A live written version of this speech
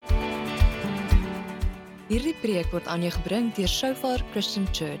Hierdie preek word aan jou gebring deur Shofar Christian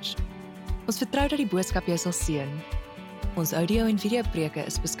Church. Ons vertrou dat die boodskap jou sal seën. Ons audio en video preke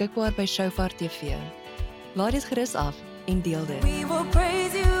is beskikbaar by Shofar TV. Laat dit gerus af en deel dit. We will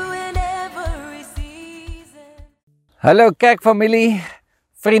praise you in every season. Hallo kerkfamilie,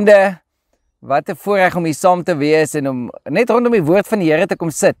 vriende, wat 'n voorreg om hier saam te wees en om net rondom die woord van die Here te kom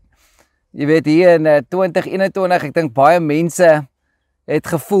sit. Jy weet hier in 2021, ek dink baie mense het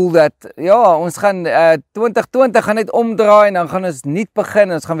gevoel dat, ja, ons gaan 2020 gaan net omdraai en dan gaan ons nuut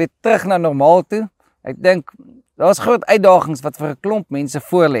begin, ons gaan weer terug na normaal toe. Ek dink, daar's groot uitdagings wat vir 'n klomp mense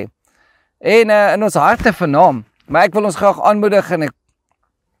voorlê. En in ons harte vernaam, maar ek wil ons graag aanmoedig en ek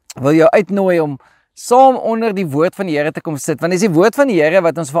wil jou uitnooi om saam onder die woord van die Here te kom sit, want dit is die woord van die Here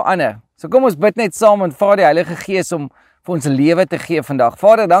wat ons verander. So kom ons bid net saam en vra die Heilige Gees om vir ons lewe te gee vandag.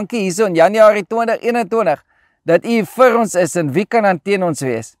 Vader, dankie hierso in Januarie 2021, dat U vir ons is en wie kan dan teen ons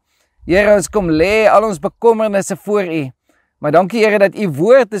wees? Here, ons kom lê al ons bekommernisse voor U, maar dankie Here dat U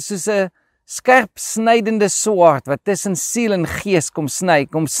woord is soos 'n skerp snydende swaard wat tussen siel en gees kom sny.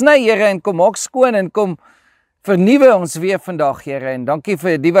 Kom sny Here en kom maak skoon en kom vernuwe ons weer vandag Here, en dankie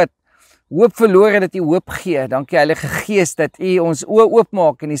vir die wat hoop verloor het, dat U hoop gee. Dankie Heilige Gees dat U ons oë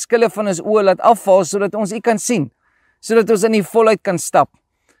oopmaak en die skille van ons oë laat afval sodat ons U kan sien, sodat ons in die volheid kan stap.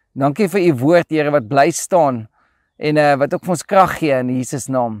 Dankie vir U woord Here wat bly staan en wat ook vir ons krag gee in Jesus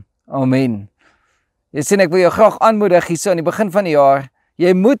naam. Amen. Jy sien, ek wil jou graag aanmoedig hierso aan die begin van die jaar.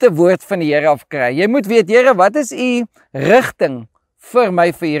 Jy moet 'n woord van die Here afkry. Jy moet weet, Here, wat is U rigting vir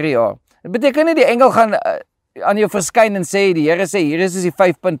my vir hierdie jaar? Dit beteken nie die engel gaan aan jou verskyn en sê, die Here sê, hier is die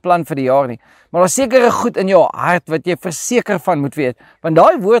 5-punt plan vir die jaar nie. Maar daar's sekere goed in jou hart wat jy verseker van moet weet. Want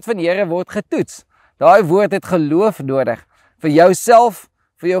daai woord van die Here word getoets. Daai woord het geloof nodig. Vir jouself,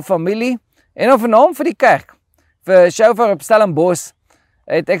 vir jou familie en dan vernaam vir die kerk. Vir Shofar op Stellenbosch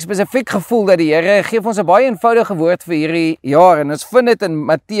het ek spesifiek gevoel dat die Here gee ons 'n baie eenvoudige woord vir hierdie jaar, en ons vind dit in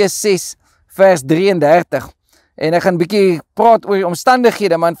Matteus 6 vers 33. En ek gaan 'n bietjie praat oor die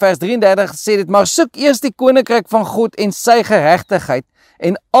omstandighede, maar in vers 33 sê dit, maar soek eers die koninkryk van God en sy geregtigheid,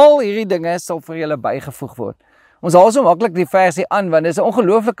 en al hierdie dinge sal vir julle bygevoeg word. Ons haal so maklik die versie aan, want dit is 'n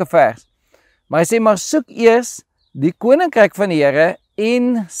ongelooflike vers. Maar hy sê, maar soek eers die koninkryk van die Here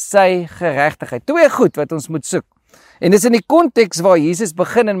en sy geregtigheid. Twee goed wat ons moet soek. En dis in die konteks waar Jesus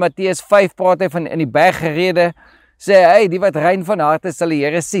begin in Matteus 5, praat hy van in die bergrede, sê hy, die wat rein van harte sal die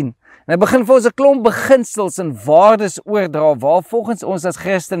Here sien. En hy begin vir ons 'n klomp beginsels en waardes oordra, waar volgens ons as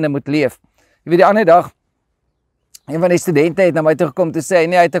Christene moet leef. Jy weet, die ander dag, een van die studente het na my toe gekom te sê,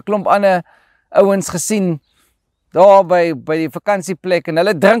 nee, hy het 'n klomp ander ouens gesien, daar by die vakansieplek, en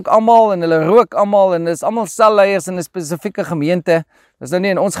hulle drink almal en hulle rook almal en is almal selleiers in 'n spesifieke gemeente. Dis nou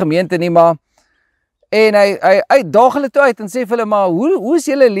nie in ons gemeente nie, maar en hy daag hulle toe uit en sê vir hulle, maar hoe is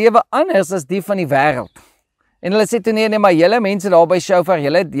julle lewe anders as die van die wêreld? En hulle sê toe nee, maar julle mense daar by Shofar,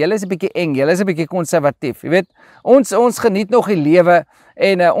 julle is 'n bietjie eng, julle is 'n bietjie konservatief. Jy weet, ons geniet nog die lewe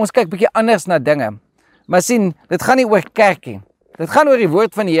en ons kyk bietjie anders na dinge. Maar sien, dit gaan nie oor kerk nie. Dit gaan oor die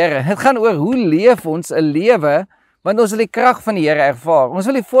woord van die Here. Dit gaan oor hoe leef ons 'n lewe, want ons wil die krag van die Here ervaar. Ons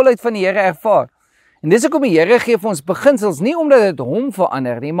wil die volheid van die Here ervaar. En dis hoekom die Here gee vir ons beginsels, nie omdat dit hom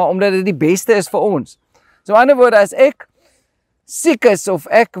verander nie, maar omdat dit die beste is vir ons. So aan die ander woorde, as ek siek is of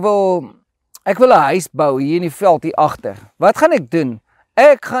ek wil 'n huis bou hier in die veld hier agter, wat gaan ek doen?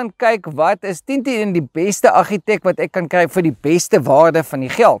 Ek gaan kyk wat is 10 die beste argitek wat ek kan kry vir die beste waarde van die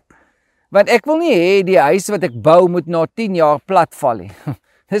geld. Want ek wil nie hê die huis wat ek bou moet na 10 jaar platval nie.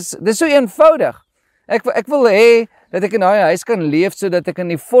 Dis so eenvoudig. Ek wil hê dat ek in daai huis kan leef sodat ek in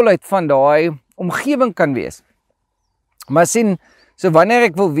die volheid van daai omgewing kan wees. Maar sien, so wanneer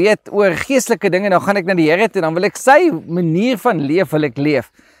ek wil weet oor geestelike dinge, dan gaan ek na die Here toe, dan wil ek sy manier van leef wil ek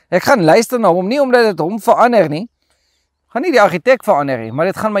leef. Ek gaan luister na hom, nie omdat dit hom verander nie. Gaan nie die argitek verander nie, maar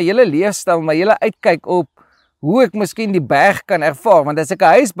dit gaan my hele leefstyl, my hele uitkyk op hoe ek miskien die berg kan ervaar. Want as ek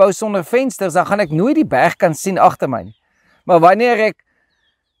 'n huis bou sonder vensters, dan gaan ek nooit die berg kan sien agter my nie. Maar wanneer ek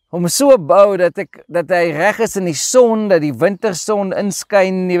hom so bou dat hy reg is in die son, dat die winterson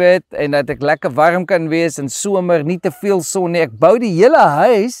inskyn, jy weet, en dat ek lekker warm kan wees in somer, nie te veel son nie. Ek bou die hele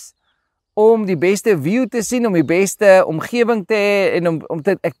huis om die beste view te sien, om die beste omgewing te hê en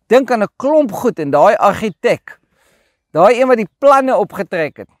ek dink aan 'n klomp goed en daai argitek, daai een wat die planne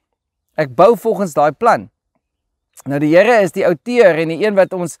opgetrek het. Ek bou volgens daai plan. Nou die Here is die outeur en die een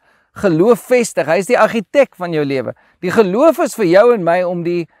wat ons geloof vestig. Hy is die argitek van jou lewe. Die geloof is vir jou en my om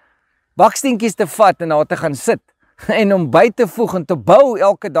die baksteentjies te vat en daar te gaan sit en om by te voeg en te bou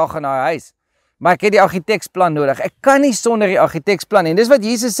elke dag in daai huis. Maar ek het die argiteksplan nodig. Ek kan nie sonder die argiteksplan en dis wat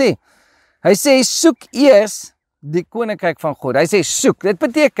Jesus sê. Hy sê soek eers die koninkryk van God. Hy sê soek. Dit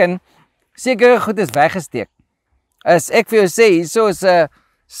beteken sekere goed is weggesteek. As ek vir jou sê, hierso is 'n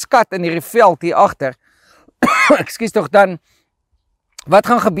skat in hierdie veld hier agter. Ekskuus tog, dan wat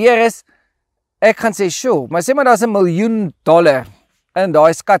gaan gebeur is, ek gaan sê, "Sjoe, maar sê maar daar's $1 miljoen in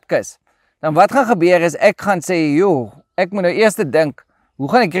daai skatkis." Dan wat gaan gebeur is, ek gaan sê, "Joh, ek moet nou eers dink, hoe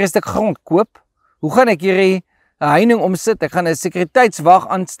gaan ek hierdie stuk grond koop? Hoe gaan ek hierdie heining omsit? Ek gaan 'n sekuriteitswag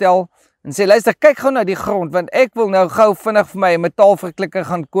aanstel en sê, luister, kyk gou na die grond, want ek wil nou gou vinnig vir my 'n metaalverklikker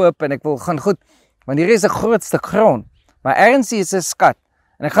gaan koop en ek wil gaan goed, want hier is 'n groot stuk grond. Maar ergens is 'n skat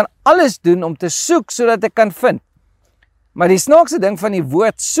en ek gaan alles doen om te soek sodat ek kan vind." Maar die snaakse ding van die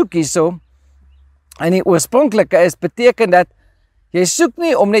woord soek hierso, en die oorspronklike is, beteken dat jy soek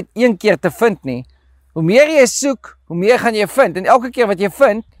nie om net een keer te vind nie. Hoe meer jy soek, hoe meer gaan jy vind. En elke keer wat jy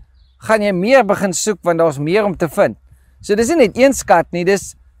vind, gaan jy meer begin soek, want daar's meer om te vind. So dis nie net een skat nie,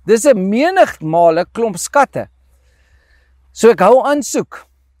 dis 'n menigmale klomp skatte. So ek hou aan soek,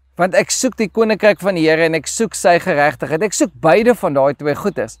 want ek soek die Koninkryk van die Here en ek soek sy geregtigheid. Ek soek beide van daai twee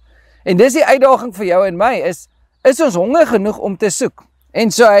goeders. En dis die uitdaging vir jou en my, is ons honger genoeg om te soek?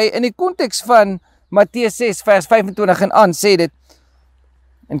 En so hy, in die konteks van Matteus 6 vers 25 en aan, sê dit,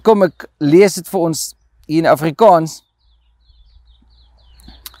 en kom ek lees dit vir ons hier in Afrikaans.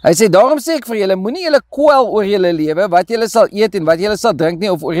 Hy sê, "Daarom sê ek vir julle, moenie julle kwel oor julle lewe, wat julle sal eet en wat julle sal drink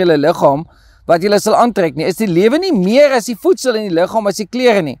nie, of oor julle liggaam, wat julle sal aantrek nie. Is die lewe nie meer as die voedsel en die liggaam as die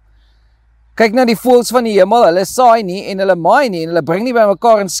klere nie? Kyk na die voëls van die hemel, hulle saai nie en hulle maai nie en hulle bring nie by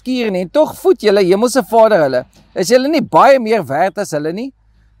mekaar in skuur nie, en tog voed julle hemelse Vader hulle. Is julle nie baie meer werd as hulle nie?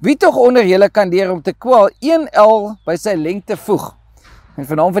 Wie tog onder julle kan deur om te kwel 1 el by sy lengte voeg?" En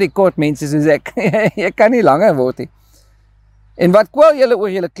vanaand vir die kort mense soos ek, jy kan nie langer word nie. "En wat kwel julle oor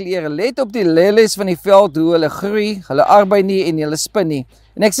julle klere? Let op die lelies van die veld, hoe hulle groei, hulle arbei nie en hulle spin nie.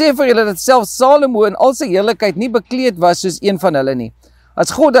 En ek sê vir julle dat selfs Salomo in al sy heerlikheid nie bekleed was soos een van hulle nie.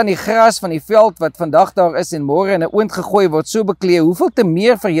 As God dan die gras van die veld wat vandag daar is en môre in 'n oond gegooi word so beklee, hoeveel te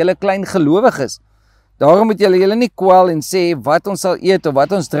meer vir julle klein gelowiges? Daarom moet julle nie kwel en sê wat ons sal eet of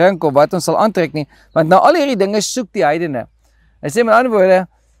wat ons drink of wat ons sal aantrek nie, want na al hierdie dinge soek die heidene." Hy sê met ander woorde,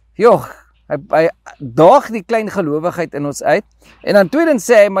 joh, hy daag die klein gelowigheid in ons uit. En dan tweedens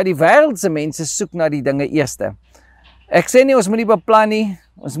sê hy, maar die wêreldse mense soek na die dinge eerste. Ek sê nie, ons moet nie beplan nie,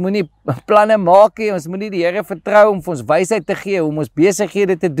 ons moet nie planne maak nie, ons moet nie die Here vertrou om vir ons wysheid te gee, om ons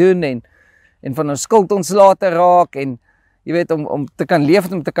besighede te doen en van ons skuld ontslae te raak en jy weet, om te kan leef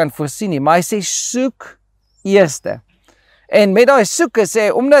en om te kan voorsien nie. Maar hy sê, soek eerste. En met daai soeke sê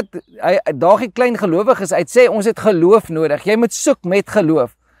hy, omdat hy daag die klein gelowiges uit, sê ons het geloof nodig. Jy moet soek met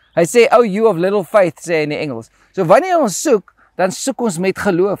geloof. Hy sê, "Oh, you of little faith," sê hy in die Engels. So wanneer ons soek, dan soek ons met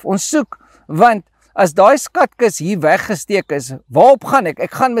geloof. Ons soek, want as daai skatkis hier weggesteek is, waarop gaan ek?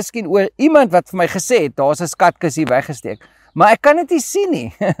 Ek gaan miskien oor iemand wat vir my gesê het, daar's 'n skatkis hier weggesteek. Maar ek kan dit nie sien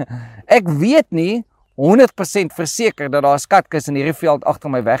nie. Ek weet nie 100% verseker dat daar 'n skatkis in hierdie veld agter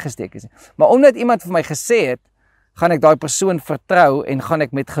my weggesteek is nie. Maar omdat iemand vir my gesê het, gaan ek daai persoon vertrou en gaan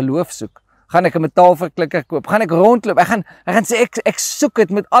ek met geloof soek. Gaan ek 'n metaalverklikker koop, gaan ek rondloop, ek gaan sê ek soek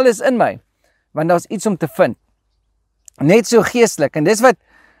dit met alles in my, want daar's iets om te vind. Net so geestelik, en dis wat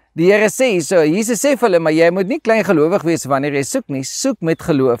die Here sê, so Jesus sê vir hulle, maar jy moet nie klein gelowig wees wanneer jy soek nie, soek met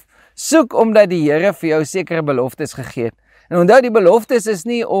geloof. Soek omdat die Here vir jou sekere beloftes gegee het. En onthou, die beloftes is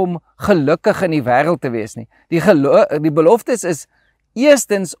nie om gelukkig in die wêreld te wees nie. Die beloftes is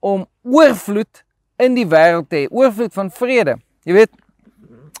eerstens om oorvloed in die wêreld te hê, oorvloed van vrede. Jy weet,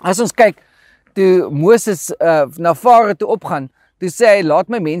 as ons kyk, toe Moses na Farao toe opgaan, toe sê hy, laat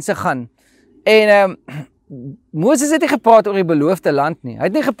my mense gaan. En Moses het nie gepraat oor die beloofde land nie. Hy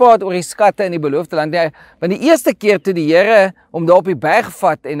het nie gepraat oor die skatte in die beloofde land nie. Want die eerste keer toe die Here hom daar op die berg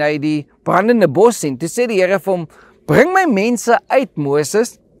vat en hy die brandende bos sien, toe sê die Here vir hom, bring my mense uit,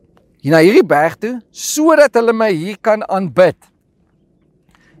 Moses, na hierdie berg toe, sodat hulle my hier kan aanbid.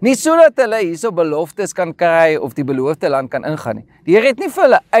 Nie sodat hulle hierso beloftes kan kry of die beloofde land kan ingaan nie. Die Here het nie vir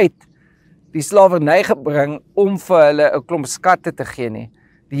hulle uit die slawerny gebring om vir hulle 'n klomp skatte te gee nie.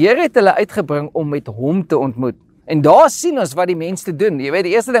 Die Here het hulle uitgebring om met hom te ontmoet. En daar sien ons wat die mens te doen. Jy weet,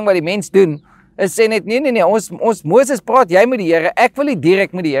 die eerste ding wat die mens doen, is sê net, nee, ons Moses praat, jy met die Here, ek wil nie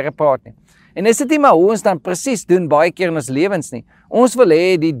direk met die Here praat nie. En is dit nie maar hoe ons dan presies doen baie keer in ons lewens nie. Ons wil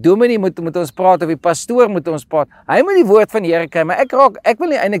hê die dominee moet ons praat of die pastoor moet ons praat. Hy moet die woord van die Here kry, maar ek wil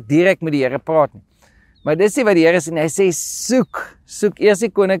nie eintlik direk met die Here praat nie. Maar dis nie wat die Here sê, hy sê soek eers die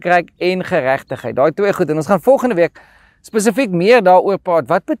koninkryk en geregtigheid. Daai twee goed, en ons gaan volgende week spesifiek meer daaroor praat.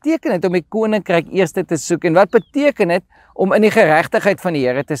 Wat beteken dit om die koninkryk eers te soek en wat beteken dit om in die geregtigheid van die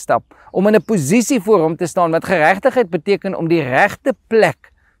Here te stap, om in 'n posisie voor hom te staan, wat geregtigheid beteken om die regte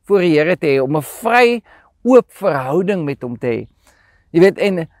plek voor die Here te hê, om 'n vry, oop verhouding met hom te hê. Jy weet,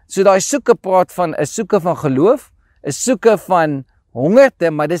 en so daai soeke praat van 'n soeke van geloof, 'n soeke van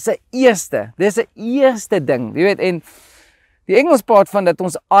hongerte, maar dis 'n eerste ding. Jy weet, en die Engels praat van dat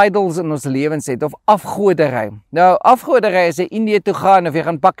ons idols in ons lewens het, of afgodery. Nou, afgodery as jy Indië toe gaan, of jy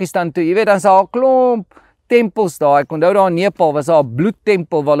gaan Pakistan toe, jy weet, dan is daar 'n klomp tempels daar. Ek onthou daar in Nepal was daar 'n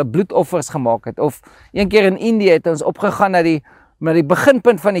bloedtempel waar hulle bloedoffers gemaak het, of een keer in Indië het ons opgegaan na die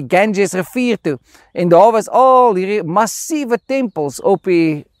beginpunt van die Ganges rivier toe, en daar was al hierdie massiewe tempels op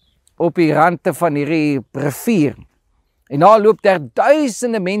die rande van hierdie rivier, en daar loop daar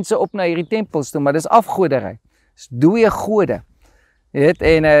duisende mense op na hierdie tempels toe, maar dis afgodery, dis dooie gode, jy weet,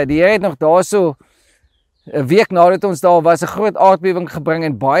 en die Here het nog daar so 'n week nadat ons daar was, 'n groot aardbewing gebring,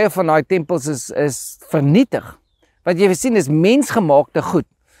 en baie van daai tempels is vernietig. Wat jy sien is mensgemaakte goed,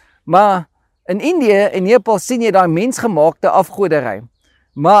 maar in Indië en Nepal sien jy daai mensgemaakte afgodery,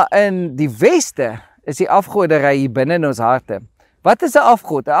 maar in die weste is die afgodery hier binne in ons harte. Wat is 'n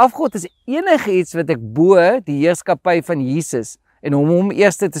afgod? 'n Afgod is enige iets wat ek bo die heerskappy van Jesus en hom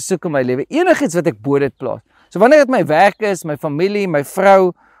eers te soek in my lewe, enige iets wat ek bo dit plaas. So wanneer dit my werk is, my familie, my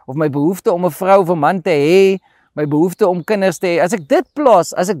vrou, of my behoefte om 'n vrou of 'n man te hê, my behoefte om kinders te hê, as ek dit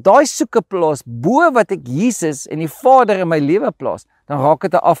plaas, as ek daai soeke plaas, bo wat ek Jesus en die Vader in my lewe plaas, dan raak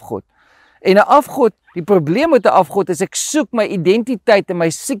dit 'n afgod. En 'n afgod, die probleem met 'n afgod is ek soek my identiteit en my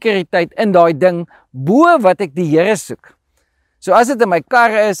sekuriteit in daai ding, bo wat ek die Here soek. So as dit in my kar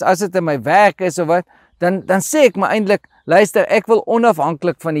is, as dit in my werk is of wat, dan sê ek maar eintlik, luister, ek wil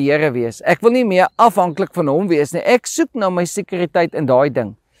onafhanklik van die Here wees. Ek wil nie meer afhanklik van hom wees nie. Ek soek nou my sekuriteit in daai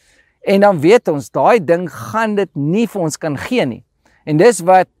ding. En dan weet ons, daai ding gaan dit nie vir ons kan gee nie. En dis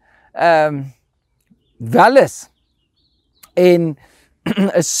wat wel is. En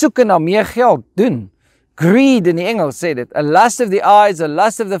 'n soeke na meer geld doen. Greed in die Engels sê dit. A lust of the eyes, a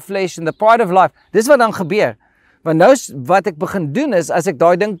lust of the flesh and the pride of life. Dis wat dan gebeur. Want nou wat ek begin doen is, as ek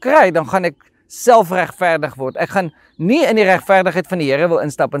daai ding kry, dan gaan ek selfregverdig word. Ek gaan nie in die regverdigheid van die Here wil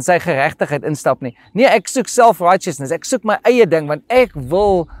instap, en sy geregtigheid instap nie. Nee, ek soek self-righteousness. Ek soek my eie ding, want ek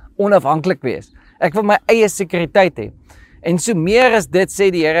wil onafhanklik wees. Ek wil my eie sekuriteit hê. En so meer as dit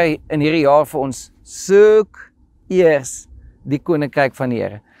sê die Here in hierdie jaar vir ons, soek eers die koninkryk van die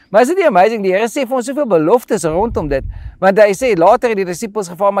Here. Maar is dit nie amazing, die Here sê vir ons soveel beloftes rondom dit, want hy sê later het die disippels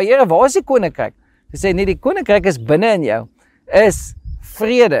gevra, maar Here, waar is die koninkryk? Hy sê nee, die koninkryk is binne in jou, is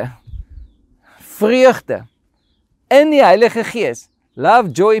vrede, vreugde, in die Heilige Gees, love,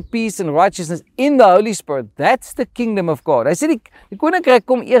 joy, peace and righteousness in the Holy Spirit. That's the kingdom of God. Hy sê die koninkryk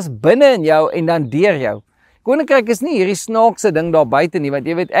kom eers binne in jou en dan deur jou. Koninkryk is nie hierdie snaakse ding daar buite nie, want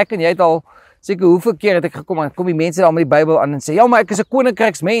jy weet, ek en jy het al seker hoeveel keer het ek gekom, en kom die mense daar met die Bybel aan en sê, ja, maar ek is 'n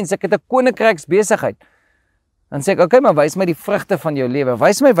koninkryksmens, ek het 'n koninkryksbesigheid. Dan sê ek, okay, maar wys my die vrugte van jou lewe,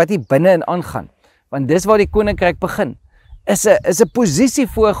 wys my wat hier binne in aangaan, want dis waar die koninkryk begin, is 'n posisie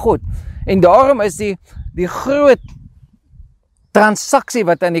voor God, en daarom is die groot transaksie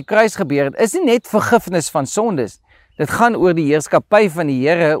wat aan die kruis gebeur het, is nie net vergifnis van sondes, dit gaan oor die heerskappy van die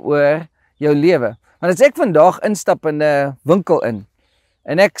Here oor jou lewe. Want as ek vandag instap in 'n winkel in,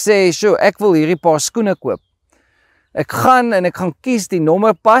 en ek sê, "Sjoe, ek wil hierdie paar skoene koop." Ek gaan kies die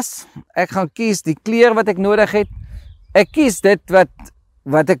nommerpas, ek gaan kies die kleur wat ek nodig het, ek kies dit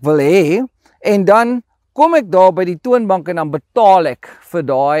wat ek wil hê, en dan kom ek daar by die toonbank en dan betaal ek vir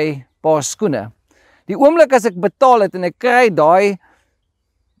daai paar skoene. Die oomblik as ek betaal het en ek kry daai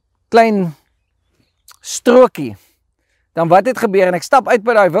klein strokie, dan wat het gebeur en ek stap uit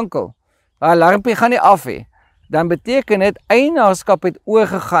by daai winkel, daai alarmpie gaan nie af hê, dan beteken dit eienaarskap het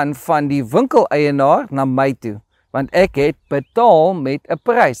oorgegaan van die winkeleienaar na my toe, want ek het betaal met 'n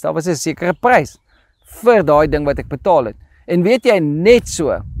prys. Daar was 'n sekere prys vir daai ding wat ek betaal het. En weet jy, net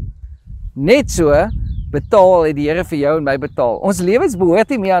so betaal het die Here vir jou en my betaal. Ons lewens behoort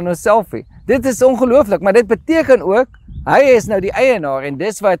nie meer aan onsself nie. Dit is ongelooflik, maar dit beteken ook, hy is nou die eienaar, en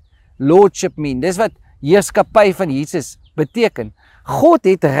dis wat lordship mean, dis wat heerskappy van Jesus beteken. God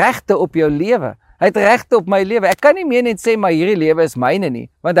het regte op jou lewe. Hy het regte op my lewe. Ek kan nie meer net sê, maar hierdie lewe is myne nie,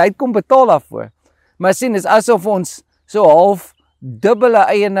 want hy het kom betaal daarvoor. Maar sien, is asof ons so half dubbele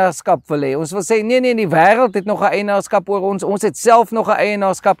eienaarskap wil hê. Ons wil sê, nee, die wêreld het nog 'n eienaarskap oor ons, ons het self nog 'n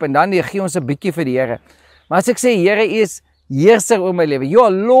eienaarskap, en dan gee ons 'n bietjie vir die Here. Maar as ek sê, Here, U is heerser oor my lewe, You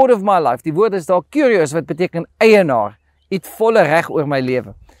are Lord of my life, die woord is daar curious, wat beteken eienaar, U het volle reg oor my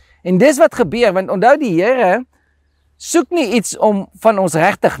lewe. En dis wat gebeur, want onthou die Here soek nie iets van ons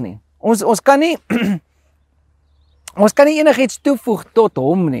regtig nie. Ons kan nie ons kan nie enigiets toevoeg tot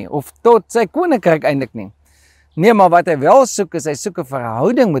hom nie, of tot sy koninkryk eintlik nie. Nee, maar wat hy wel soek is, hy soek 'n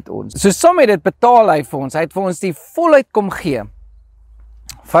verhouding met ons. So saam met dit betaal hy vir ons, hy het vir ons die volheid kom gee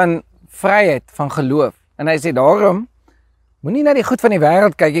van vryheid, van geloof. En hy sê daarom, Moenie na die goed van die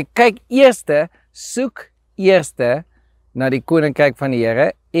wêreld kyk. Jy kyk eerste, soek eerste na die Koninkryk van die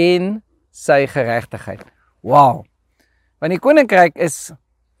Here en sy geregtigheid. Wow. Want die Koninkryk is,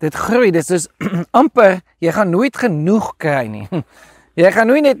 dit groei, dit is amper, jy gaan nooit genoeg kry nie. Jy gaan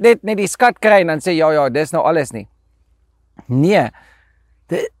nooit net die skat kry en dan sê, ja, dis nou alles nie. Nee,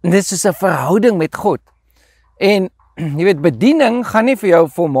 dit is soos 'n verhouding met God. En, jy weet, bediening gaan nie vir jou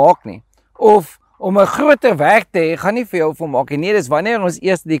volmaak nie. Of om 'n groter werk te hê, gaan nie vir jou volmaak nie. Nee, dis wanneer ons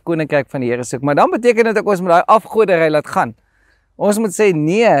eers die Koninkryk van die Here soek. Maar dan beteken dit ook ons moet daai afgoderry laat gaan. Ons moet sê,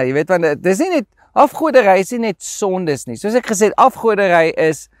 nee, jy weet, want dis nie net, afgoderry is nie net sondes nie. Soos ek gesê het, afgoderry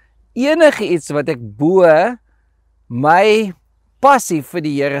is enige iets wat ek bo my passie vir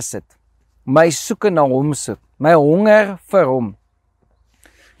die Here sit. My soeke na hom soek. My honger vir hom.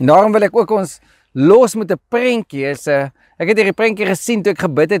 En daarom wil ek ook ons los met 'n prentjie. Ek het hierdie prentjie gesien toe ek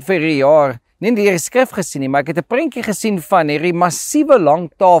gebid het vir hierdie jaar. Nie die skrif gesien nie, maar ek het 'n prentjie gesien van hierdie massiewe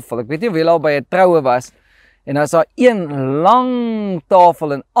lang tafel. Ek weet nie of julle al by 'n troue was. En daar's daar een lang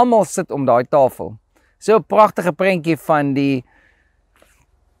tafel en almal sit om daai tafel. So 'n pragtige prentjie van die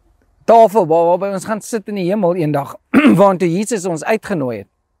tafel waarby ons gaan sit in die hemel eendag, waartoe Jesus ons uitgenooi het.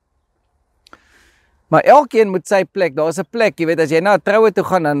 Maar elkeen moet sy plek, daar's 'n plek, jy weet, as jy na 'n troue toe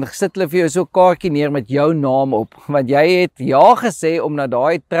gaan, dan sit hulle vir jou so 'n kaartjie neer met jou naam op, want jy het ja gesê om na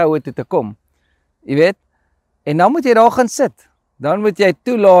daai troue toe te kom. Jy weet, en dan moet jy daar gaan sit. Dan moet jy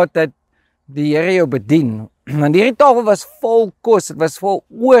toelaat dat die Here jou bedien. Want hierdie tafel was vol kos, dit was vol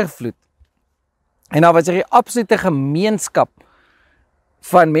oorvloed. En daar was hierdie absolute gemeenskap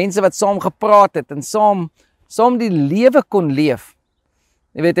van mense wat saam gepraat het en saam die lewe kon leef.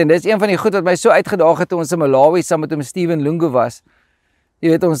 Jy weet, en dis een van die goed wat my so uitgedaag het toe ons in Malawi saam met hom Steven Lungu was. Jy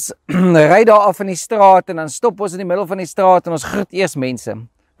weet, ons ry daar af in die straat en dan stop ons in die middel van die straat en ons groet eers mense.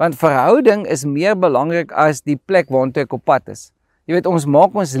 Want verhouding is meer belangrik as die plek waartoe ek op pad is. Jy weet, ons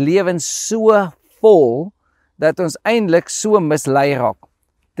maak ons lewens so vol dat ons eintlik so mislei raak.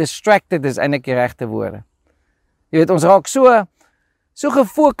 Distracted is eintlik die regte woorde. Jy weet, ons raak so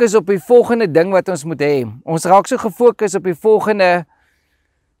gefokus op die volgende ding wat ons moet hê. Ons raak so gefokus op die volgende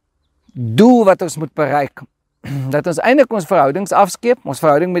doel wat ons moet bereik. Dat ons eintlik ons verhoudings afskeep, ons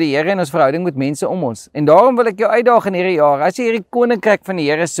verhouding met die Here en ons verhouding met mense om ons. En daarom wil ek jou uitdaag in hierdie jaar, as jy hierdie Koninkryk van die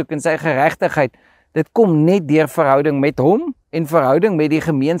Here soek en sy geregtigheid, dit kom net deur verhouding met hom en verhouding met die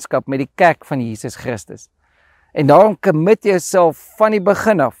gemeenskap, met die kerk van Jesus Christus. En daarom commit jouself van die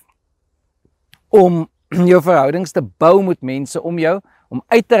begin af om jou verhoudings te bou met mense om jou, om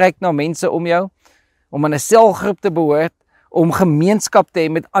uit te reik na mense om jou, om aan 'n selgroep te behoort, om gemeenskap te hê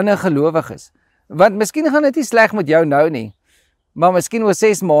met ander gelowiges. Want miskien gaan dit nie sleg met jou nou nie, maar miskien oor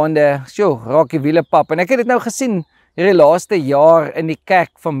 6 maande, raak die wiele pap. En ek het dit nou gesien hierdie laaste jaar in die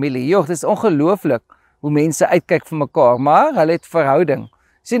kerkfamilie. Dit is ongelooflik hoe mense uitkyk vir mekaar, maar hulle het verhouding.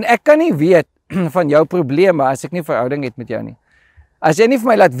 Sien, ek kan nie weet van jou probleme as ek nie verhouding het met jou nie. As jy nie vir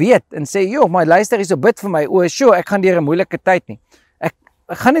my laat weet en sê, maar luister hier so bid vir my, ek gaan deur 'n moeilike tyd nie. Ek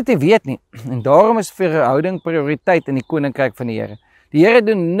gaan dit nie weet nie. En daarom is verhouding prioriteit in die Koninkryk van die Here. Die Here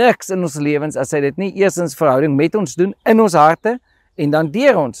doen niks in ons lewens as hy dit nie eers in verhouding met ons doen, in ons harte, en dan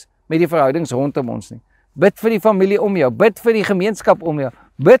deur ons met die verhoudings rondom ons nie. Bid vir die familie om jou, bid vir die gemeenskap om jou,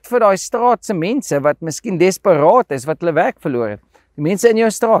 bid vir daai straatse mense wat miskien desperaat is, wat hulle werk verloor het. Die mense in jou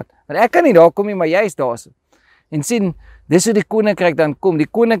straat. Want ek kan nie daar kom nie, maar jy is daar so. En sien, dis hoe die Koninkryk dan kom. Die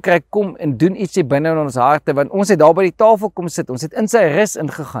Koninkryk kom en doen ietsie binne in ons harte, want ons het daar by die tafel kom sit, ons het in sy rus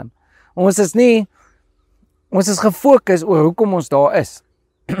ingegaan. Ons is gefokus oor hoekom ons daar is.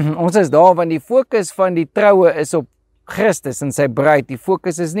 Ons is daar want die fokus van die troue is op Christus en sy bruid. Die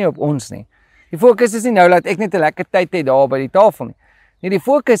fokus is nie op ons nie. Die fokus is nie nou dat ek net 'n lekker tyd het daar by die tafel nie. Nee, die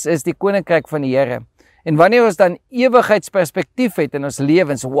fokus is die Koninkryk van die Here. En wanneer ons dan ewigheidsperspektief het in ons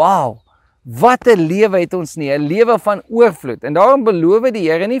lewens, wow, wat 'n lewe het ons nie, 'n lewe van oorvloed. En daarom beloof die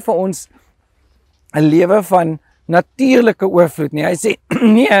Here nie vir ons 'n lewe van natuurlike oorvloed nie. Hy sê,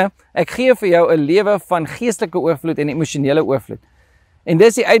 nee, ek gee vir jou 'n lewe van geestelike oorvloed en emosionele oorvloed. En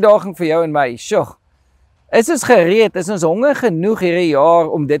dis die uitdaging vir jou en my. Is ons gereed? Is ons honger genoeg hierdie jaar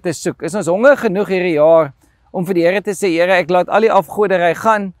om dit te soek? Is ons honger genoeg hierdie jaar om vir die Here te sê, Here, ek laat al die afgoderry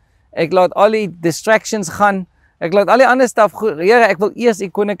gaan, ek laat al die distractions gaan, ek laat al die ander staf, Here, ek wil eers u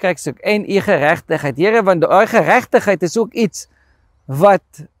Koninkryk soek en u geregtigheid. Here, want daai geregtigheid is ook iets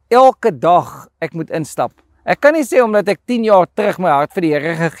wat elke dag ek moet instap. Ek kan nie sê omdat ek 10 jaar terug my hart vir die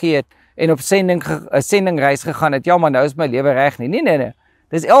Here gegee het en op sendingreis gegaan het, maar nou is my lewe reg nie. Nee.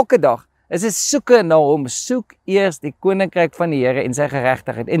 Dis elke dag. Is 'n soeke na hom. Soek eers die Koninkryk van die Here en sy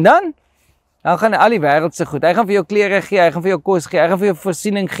geregtigheid. En dan gaan al die wêreld se goed. Hy gaan vir jou klere gee, hy gaan vir jou kos gee, hy gaan vir jou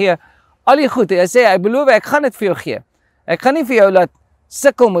voorsiening gee. Al die goed. Hy sê, hy beloof ek gaan dit vir jou gee. Ek gaan nie vir jou laat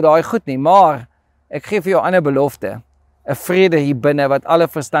sukkel met daai goed nie, maar ek gee vir jou 'n ander belofte, 'n vrede hier binne wat alle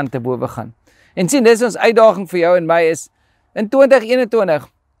verstand te bowe gaan. En sien, dis ons uitdaging vir jou en my is in 2021.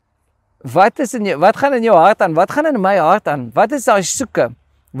 Wat gaan in jou hart aan? Wat gaan in my hart aan? Wat is daai soeke?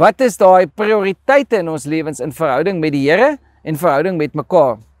 Wat is daai prioriteite in ons lewens in verhouding met die Here en verhouding met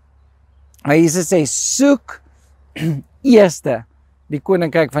mekaar? Maar Jesus sê, soek eerste die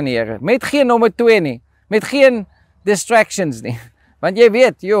Koningryk van die Here. Met geen nommer 2 nie. Met geen distractions nie. Want jy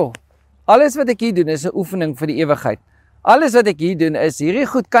weet, alles wat ek hier doen is 'n oefening vir die ewigheid. Alles wat ek hier doen is, hierdie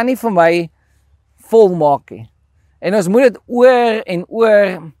goed kan nie vir my volmaak nie. En ons moet dit oor en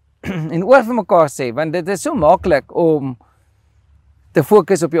oor en oor vir mekaar sê, want dit is so maklik om te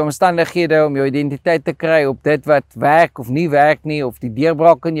fokus op jou omstandighede, om jou identiteit te kry op dit wat werk of nie werk nie, of die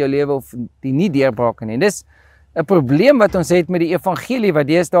deurbraak in jou lewe of die nie deurbraak nie. En dis 'n probleem wat ons het met die evangelie wat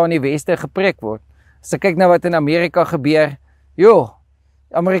deesdae in die weste gepreek word. As ek kyk na wat in Amerika gebeur,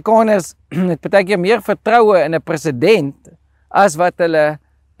 Amerikaners het baie keer meer vertroue in 'n president as wat hulle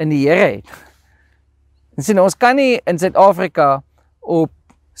in die Here het. En sien, ons kan nie in Suid-Afrika op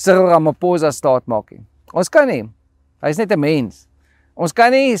Cyril Ramaphosa staat maak nie. Ons kan nie. Hy is net 'n mens. Ons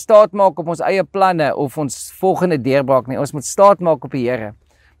kan nie staat maak op ons eie planne of ons volgende deurbraak nie. Ons moet staat maak op die Here.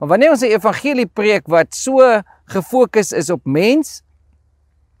 Maar wanneer ons 'n evangelie preek wat so gefokus is op mens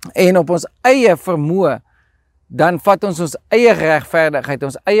en op ons eie vermoë, dan vat ons eie regverdigheid,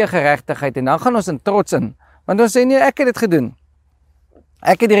 ons eie geregtigheid en dan gaan ons in trots in. Want ons sê nee, ek het dit gedoen.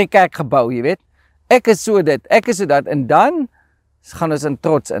 Ek het hierdie kerk gebou, jy weet. Ek is so dit, ek is so dat en dan gaan ons in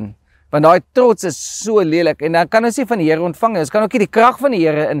trots in. Want daai trots is so lelik en dan kan ons nie van die Here ontvang nie. Ons kan ook nie die krag van die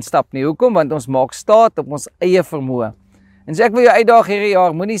Here instap nie. Hoekom? Want ons maak staat op ons eie vermoë. En so ek wil jou uitdaag hierdie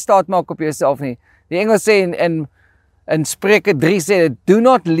jaar, moenie staat maak op jouself nie. Die Engels sê in Spreuke 3 sê dit, do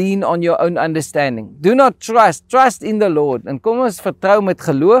not lean on your own understanding. Do not trust in the Lord. En kom ons vertrou met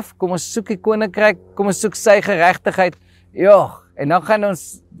geloof, kom ons soek die Koningryk, kom ons soek sy geregtigheid. En dan gaan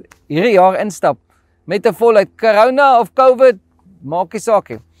ons hierdie jaar instap met 'n voluit corona of COVID, maak nie saak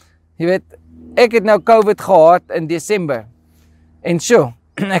nie. Jy weet, ek het nou COVID gehad in Desember. En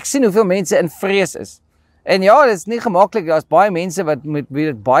ek sien hoeveel mense in vrees is. En ja, dit is nie gemaklik, daar's baie mense wat met wie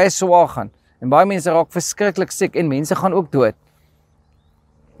dit baie swaar gaan. En baie mense raak verskriklik siek en mense gaan ook dood.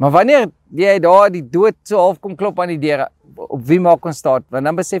 Maar wanneer jy daar die dood so half kom klop aan die deur, op wie maak ons staat? Want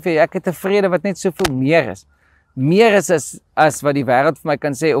dan besef jy, ek het 'n vrede wat net soveel meer is. Meer is as wat die wêreld vir my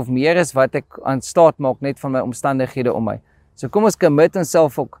kan sê, of meer is wat ek aan staat maak net van my omstandighede om my. So kom ons commit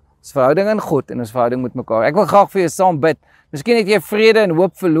onsself ook, ons verhouding aan God en ons verhouding met mekaar. Ek wil graag vir jou saam bid. Miskien het jy vrede en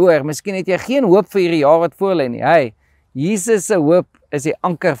hoop verloor. Miskien het jy geen hoop vir hierdie jaar wat voor lê nie. Hey, Jesus se hoop is die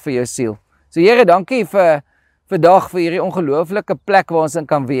anker vir jou siel. So Here, dankie vir vandag vir hierdie ongelooflike plek waar ons in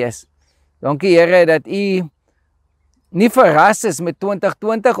kan wees. Dankie Here dat U nie verras is met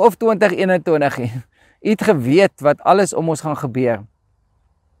 2020 of 2021 nie. U het geweet wat alles om ons gaan gebeur.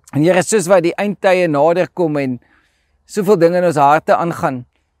 En Here, soos wat die eindtye nader kom en soveel dinge in ons harte aangaan,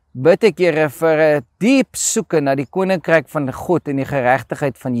 bid ek Here vir 'n diep soeke na die Koninkryk van God en die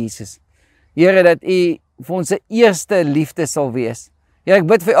geregtigheid van Jesus. Here, dat U vir ons 'n eerste liefde sal wees. Ja, ek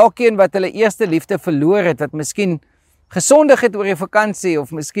bid vir elkeen wat hulle eerste liefde verloor het, wat miskien gesondig het oor die vakansie,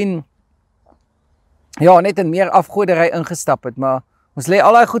 of miskien net in meer afgoderry ingestap het, maar ons lê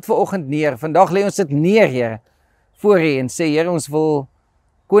al daai goed vanoggend neer. Vandag lê ons dit neer, Here, voor U en sê, Here, ons wil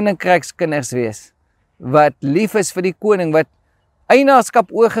koninkrykskinders wees, wat lief is vir die koning, wat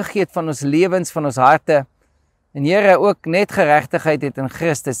eienaarskap oorgegee het van ons lewens, van ons harte, en Here, ook net geregtigheid het in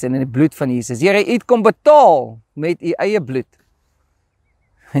Christus en in die bloed van Jesus. Here, U het kom betaal met U eie bloed.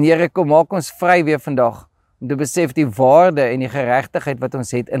 En Here, kom maak ons vry weer vandag, om te besef die waarde en die geregtigheid wat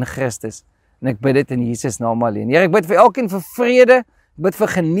ons het in Christus. En ek bid dit in Jesus naam alleen. Here, ek bid vir elkeen vir vrede, ek bid vir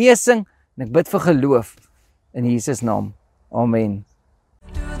genesing, en ek bid vir geloof, in Jesus naam. Amen.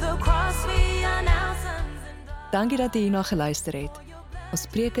 Dankie dat jy hierna geluister het. Ons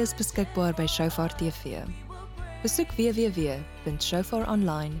preke is beskikbaar by Shofar TV. Besoek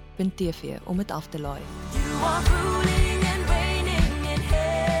www.shofaronline.tv om dit af te laai. You are truly